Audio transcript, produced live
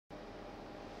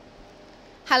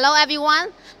Hello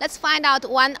everyone, let's find out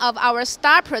one of our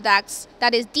star products,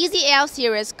 that is DZL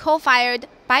series coal-fired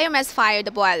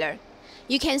biomass-fired boiler.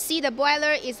 You can see the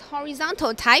boiler is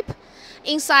horizontal type.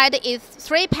 Inside is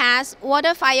 3-pass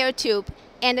water-fire tube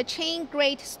and a chain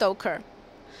grate stoker.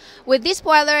 With this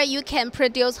boiler, you can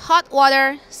produce hot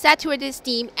water, saturated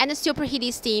steam, and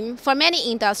superheated steam for many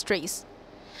industries.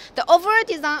 The overall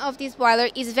design of this boiler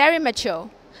is very mature.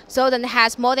 ZOZEN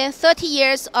has more than 30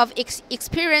 years of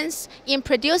experience in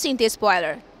producing this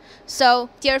boiler. So,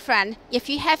 dear friend, if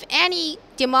you have any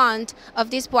demand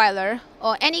of this boiler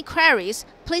or any queries,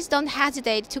 please don't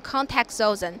hesitate to contact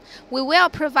ZOZEN. We will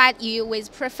provide you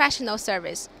with professional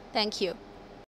service. Thank you.